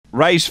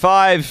Race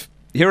 5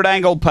 here at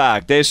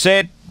Angle-Park. They're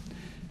set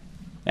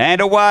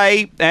and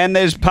away, and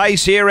there's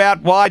pace here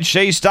out wide.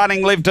 She's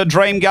Stunning, Live to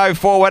Dream go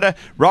forward.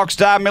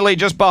 Rockstar Millie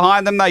just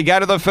behind them. They go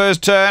to the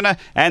first turn,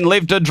 and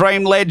Live to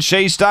Dream led.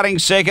 She's Stunning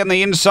second.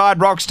 The inside,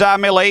 Rockstar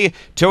Millie.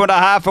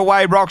 2.5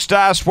 away,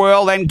 Rockstar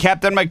Swirl. Then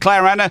Captain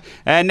McLaren.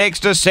 And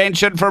next,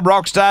 Ascension from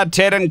Rockstar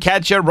Ted and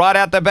Catcher right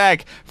out the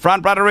back.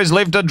 Front runner is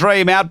Live to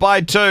Dream out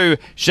by 2.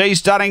 She's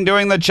Stunning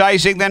doing the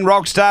chasing. Then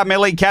Rockstar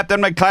Millie,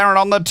 Captain McLaren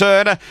on the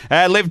turn.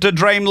 Live to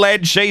Dream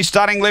led. She's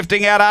Stunning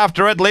lifting out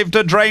after it. Live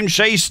to Dream,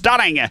 She's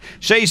Stunning.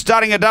 She's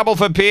Stunning, a double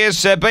for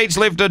Pierce. Beats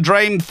Live to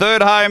Dream.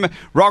 Third home,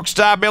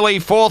 Rockstar Millie.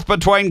 Fourth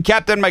between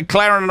Captain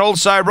McLaren and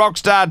also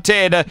Rockstar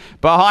Ted.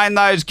 Behind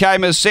those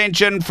came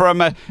Ascension from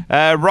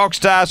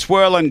Rockstar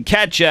Swirl and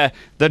Catcher.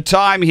 The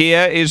time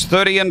here is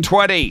 30 and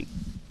 20.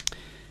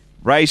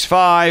 Race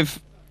 5.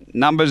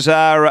 Numbers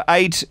are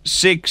 8,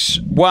 6,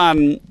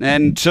 1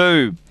 and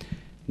 2.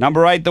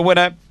 Number 8, the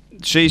winner.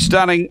 She's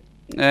Stunning.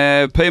 P.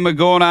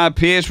 McGornar,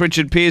 Pierce,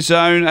 Richard Pierce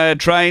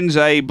trains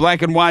a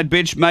black and white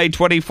bitch, May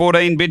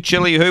 2014, bit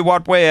chilly, who,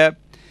 what, where.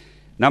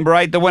 Number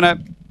 8, the winner.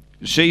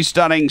 She's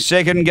Stunning.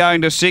 Second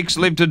going to 6,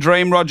 Live to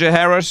Dream, Roger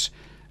Harris.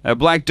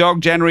 Black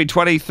Dog, January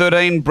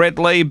 2013, Brett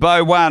Lee,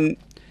 Bo 1.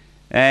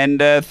 And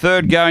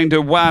third going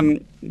to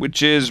 1,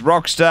 which is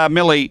Rockstar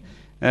Millie,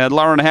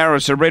 Lauren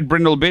Harris, a red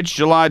brindle bitch,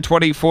 July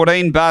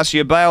 2014,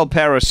 Barcia Bale,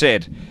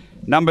 Paraset.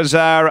 Numbers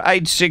are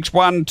 8, 6,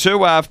 1,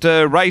 2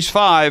 after race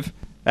 5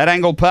 at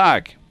Angle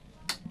Park.